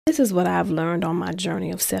This is what I've learned on my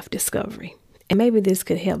journey of self-discovery. And maybe this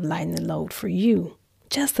could help lighten the load for you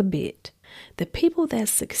just a bit. The people that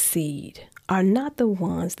succeed are not the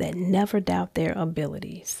ones that never doubt their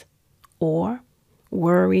abilities or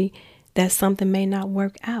worry that something may not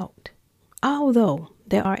work out. Although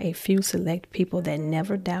there are a few select people that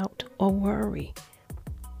never doubt or worry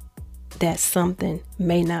that something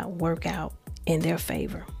may not work out in their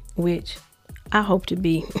favor, which I hope to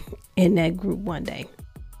be in that group one day.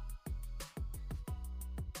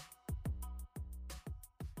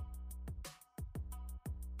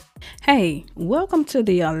 Hey, welcome to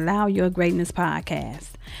the Allow Your Greatness podcast,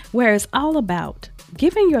 where it's all about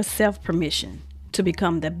giving yourself permission to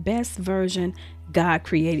become the best version God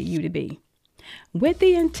created you to be, with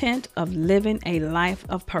the intent of living a life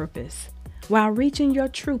of purpose while reaching your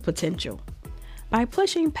true potential by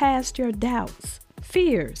pushing past your doubts,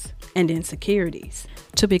 fears, and insecurities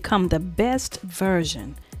to become the best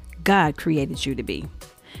version God created you to be.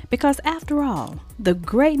 Because after all, the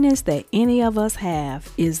greatness that any of us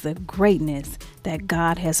have is the greatness that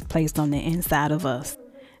God has placed on the inside of us.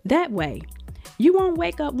 That way, you won't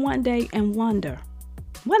wake up one day and wonder,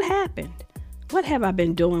 what happened? What have I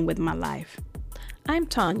been doing with my life? I'm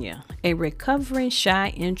Tanya, a recovering shy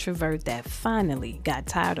introvert that finally got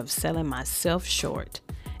tired of selling myself short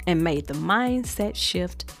and made the mindset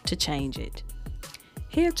shift to change it.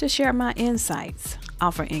 Here to share my insights,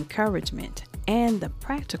 offer encouragement, and the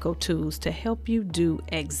practical tools to help you do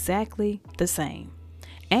exactly the same.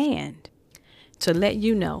 And to let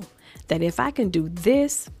you know that if I can do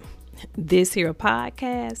this here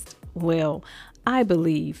podcast, well, I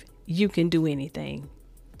believe you can do anything.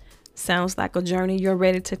 Sounds like a journey you're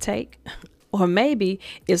ready to take? Or maybe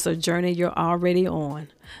it's a journey you're already on.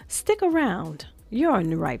 Stick around. You're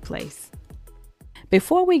in the right place.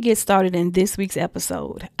 Before we get started in this week's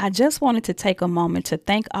episode, I just wanted to take a moment to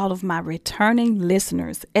thank all of my returning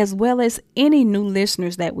listeners, as well as any new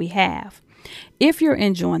listeners that we have. If you're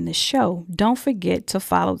enjoying the show, don't forget to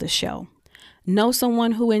follow the show. Know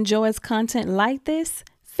someone who enjoys content like this?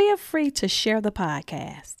 Feel free to share the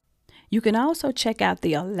podcast. You can also check out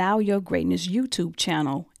the Allow Your Greatness YouTube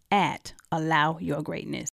channel at Allow Your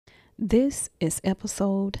Greatness. This is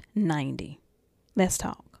episode 90. Let's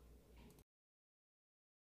talk.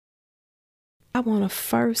 I want to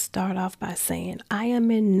first start off by saying I am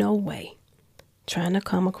in no way trying to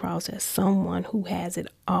come across as someone who has it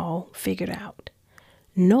all figured out,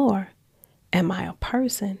 nor am I a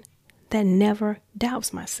person that never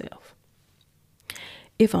doubts myself.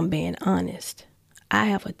 If I'm being honest, I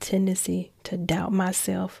have a tendency to doubt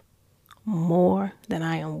myself more than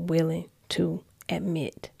I am willing to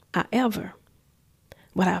admit. However,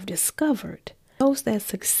 what I've discovered, those that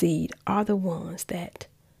succeed are the ones that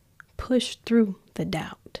push through the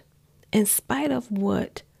doubt, in spite of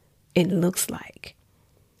what it looks like,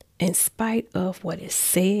 in spite of what is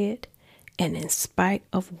said, and in spite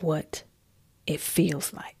of what it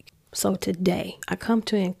feels like. So today, I come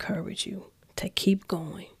to encourage you to keep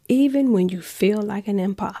going, even when you feel like an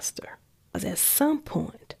imposter. Because at some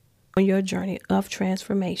point on your journey of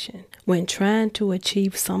transformation, when trying to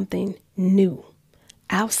achieve something new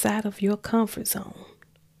outside of your comfort zone,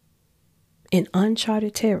 in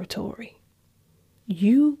uncharted territory,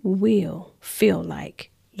 you will feel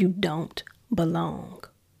like you don't belong.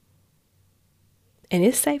 And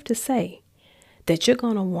it's safe to say that you're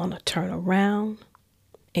going to want to turn around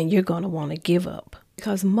and you're going to want to give up.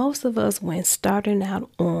 Because most of us, when starting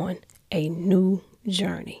out on a new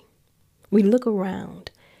journey, we look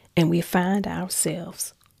around and we find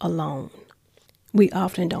ourselves alone. We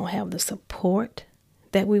often don't have the support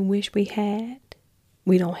that we wish we had.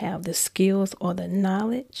 We don't have the skills or the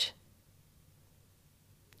knowledge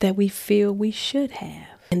that we feel we should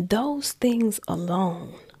have. And those things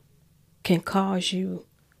alone can cause you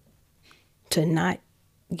to not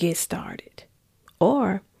get started.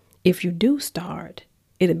 Or if you do start,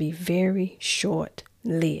 it'll be very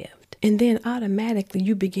short-lived. And then automatically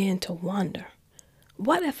you begin to wonder,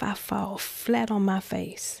 what if I fall flat on my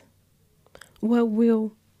face? What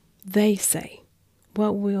will they say?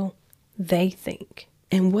 What will they think?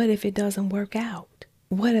 And what if it doesn't work out?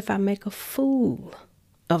 What if I make a fool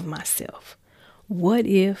of myself? What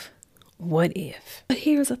if? But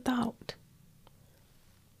here's a thought.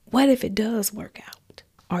 What if it does work out?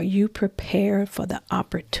 Are you prepared for the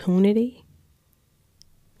opportunity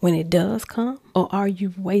when it does come? Or are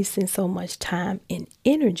you wasting so much time and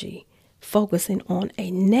energy focusing on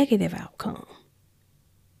a negative outcome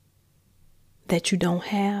that you don't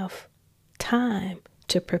have time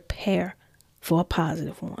to prepare for a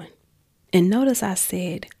positive one? And notice I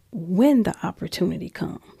said when the opportunity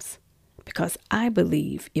comes, Because I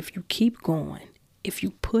believe if you keep going, if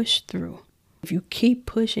you push through, if you keep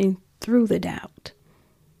pushing through the doubt,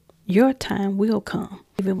 your time will come.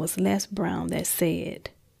 If it was Les Brown that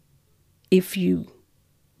said, if you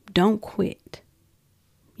don't quit,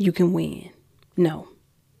 you can win. No.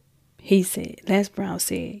 Les Brown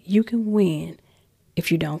said, you can win if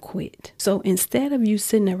you don't quit. So instead of you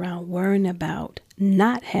sitting around worrying about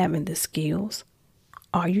not having the skills,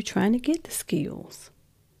 are you trying to get the skills?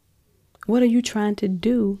 What are you trying to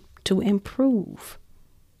do to improve,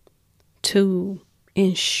 to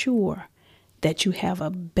ensure that you have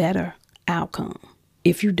a better outcome?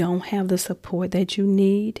 If you don't have the support that you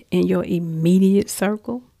need in your immediate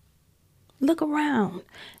circle, look around.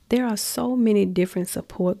 There are so many different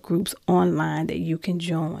support groups online that you can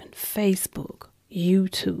join. Facebook,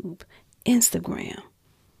 YouTube, Instagram.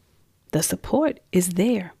 The support is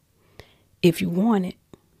there if you want it.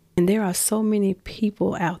 And there are so many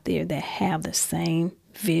people out there that have the same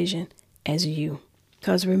vision as you.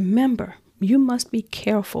 Because remember, you must be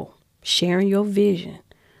careful sharing your vision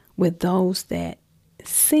with those that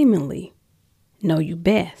seemingly know you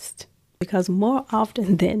best. Because more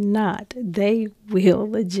often than not, they will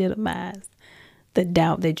legitimize the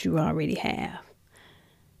doubt that you already have.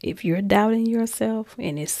 If you're doubting yourself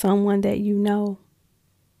and it's someone that you know,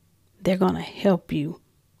 they're going to help you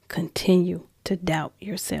continue to doubt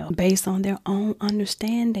yourself based on their own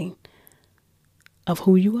understanding of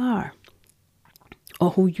who you are,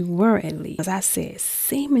 or who you were at least. As I said,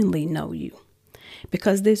 seemingly know you.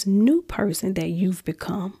 Because this new person that you've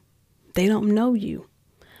become, they don't know you.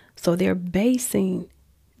 So they're basing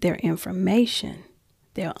their information,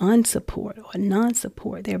 their unsupport or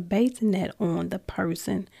non-support, they're basing that on the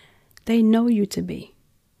person they know you to be.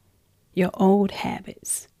 Your old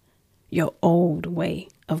habits, your old way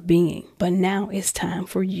of being. But now it's time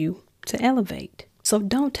for you to elevate. So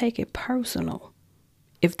don't take it personal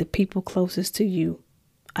if the people closest to you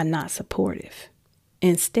are not supportive.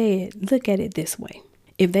 Instead, look at it this way.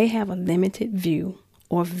 If they have a limited view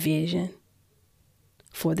or vision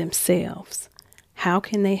for themselves, how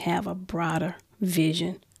can they have a broader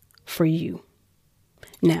vision for you?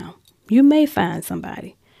 Now, you may find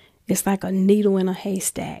somebody. It's like a needle in a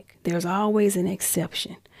haystack. There's always an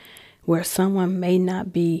exception where someone may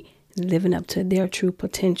not be living up to their true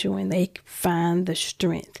potential and they find the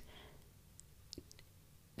strength.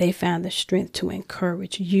 They find the strength to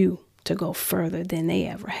encourage you to go further than they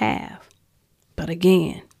ever have. But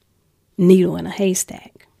again, needle in a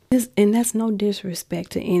haystack. And that's no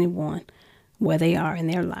disrespect to anyone where they are in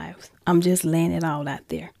their lives. I'm just laying it all out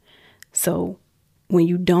there. So when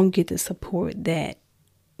you don't get the support that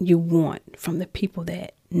you want from the people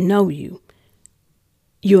that know you,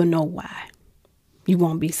 you'll know why. You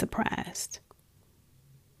won't be surprised.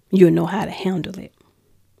 You'll know how to handle it.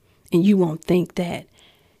 And you won't think that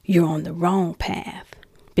you're on the wrong path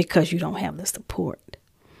because you don't have the support.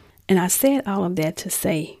 And I said all of that to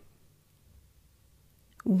say,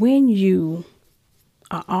 when you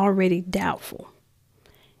are already doubtful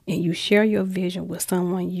and you share your vision with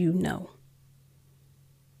someone you know,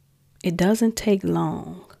 it doesn't take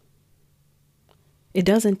long. It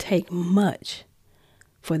doesn't take much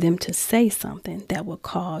for them to say something that will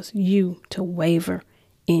cause you to waver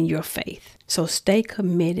in your faith. So stay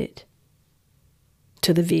committed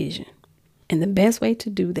to the vision. And the best way to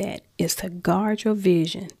do that is to guard your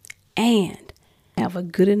vision and have a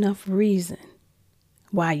good enough reason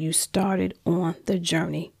why you started on the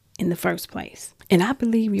journey in the first place. And I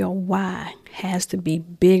believe your why has to be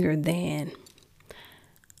bigger than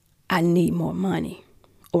I need more money,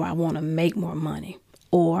 or I want to make more money,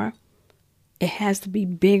 or it has to be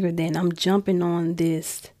bigger than I'm jumping on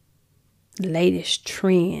this latest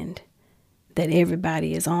trend that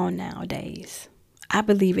everybody is on nowadays. I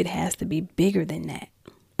believe it has to be bigger than that.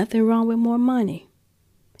 Nothing wrong with more money.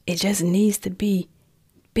 It just needs to be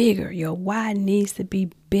bigger. Your why needs to be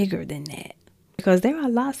bigger than that. Because there are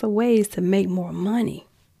lots of ways to make more money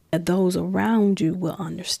that those around you will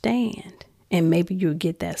understand. And maybe you'll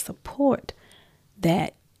get that support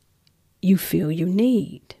that you feel you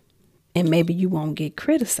need. And maybe you won't get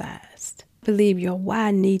criticized. I believe your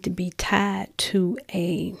why need to be tied to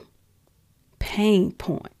a pain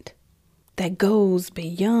point that goes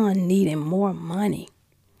beyond needing more money.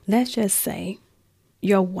 Let's just say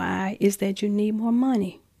your why is that you need more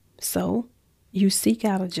money. So you seek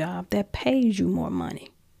out a job that pays you more money.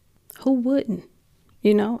 Who wouldn't?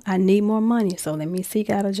 You know, I need more money, so let me seek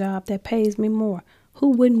out a job that pays me more. Who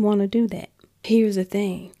wouldn't want to do that? Here's the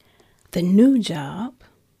thing. The new job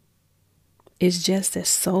is just as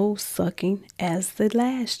soul-sucking as the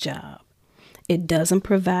last job. It doesn't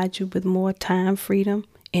provide you with more time freedom.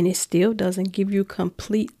 And it still doesn't give you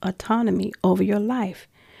complete autonomy over your life,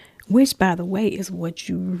 which, by the way, is what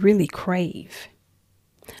you really crave.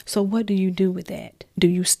 So what do you do with that? Do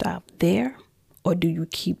you stop there, or do you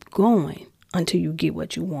keep going until you get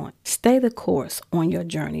what you want? Stay the course on your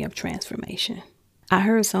journey of transformation. I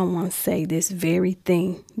heard someone say this very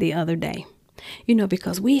thing the other day.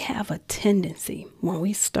 Because we have a tendency when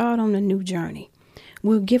we start on a new journey,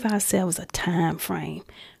 we'll give ourselves a time frame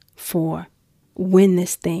for when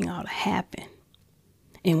this thing ought to happen.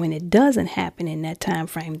 And when it doesn't happen in that time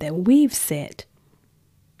frame that we've set,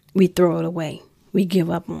 we throw it away. We give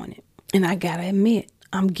up on it. And I gotta admit,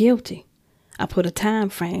 I'm guilty. I put a time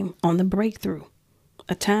frame on the breakthrough,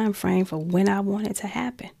 a time frame for when I want it to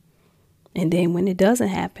happen. And then when it doesn't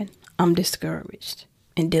happen, I'm discouraged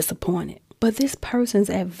and disappointed. But this person's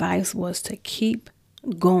advice was to keep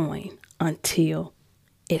going until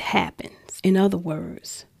it happens. In other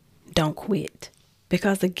words, don't quit.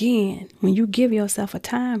 Because again, when you give yourself a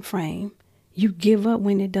time frame, you give up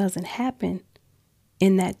when it doesn't happen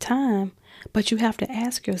in that time. But you have to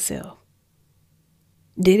ask yourself,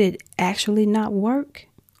 did it actually not work?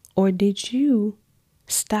 Or did you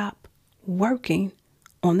stop working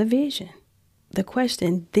on the vision? The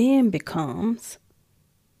question then becomes,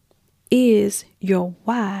 is your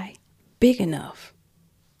why big enough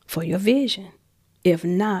for your vision? If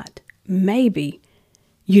not, maybe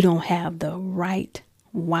you don't have the right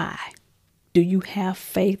why. Do you have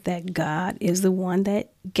faith that God is the one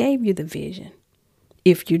that gave you the vision?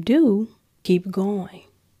 If you do, keep going.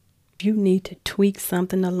 If you need to tweak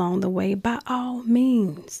something along the way, by all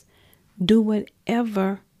means, do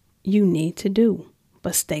whatever you need to do,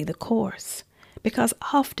 but stay the course. Because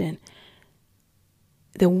often,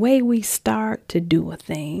 the way we start to do a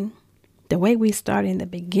thing, the way we start in the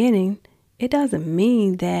beginning, it doesn't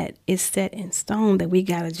mean that it's set in stone that we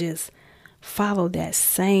got to just follow that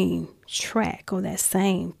same track or that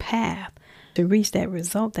same path to reach that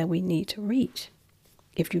result that we need to reach.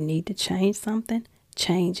 If you need to change something,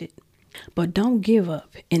 change it. But don't give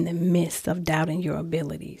up in the midst of doubting your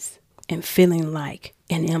abilities and feeling like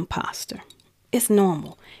an imposter. It's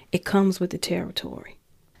normal. It comes with the territory.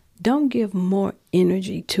 Don't give more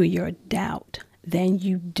energy to your doubt than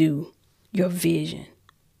you do your vision.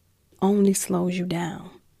 Only slows you down.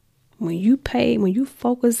 When you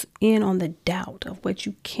focus in on the doubt of what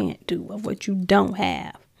you can't do, of what you don't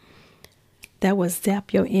have, that will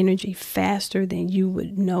zap your energy faster than you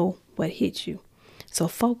would know what hit you. So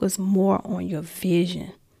focus more on your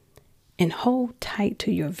vision and hold tight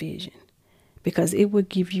to your vision, because it will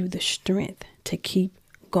give you the strength to keep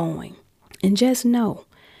going. And just know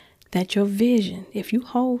that your vision, if you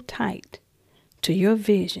hold tight to your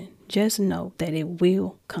vision, just know that it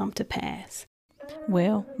will come to pass.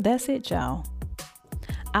 Well, that's it, y'all.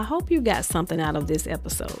 I hope you got something out of this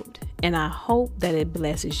episode, and I hope that it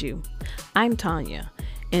blesses you. I'm Tanya,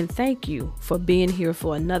 and thank you for being here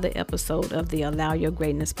for another episode of the Allow Your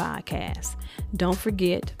Greatness podcast. Don't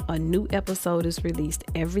forget, a new episode is released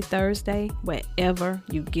every Thursday wherever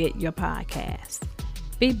you get your podcast.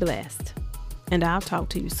 Be blessed, and I'll talk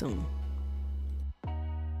to you soon.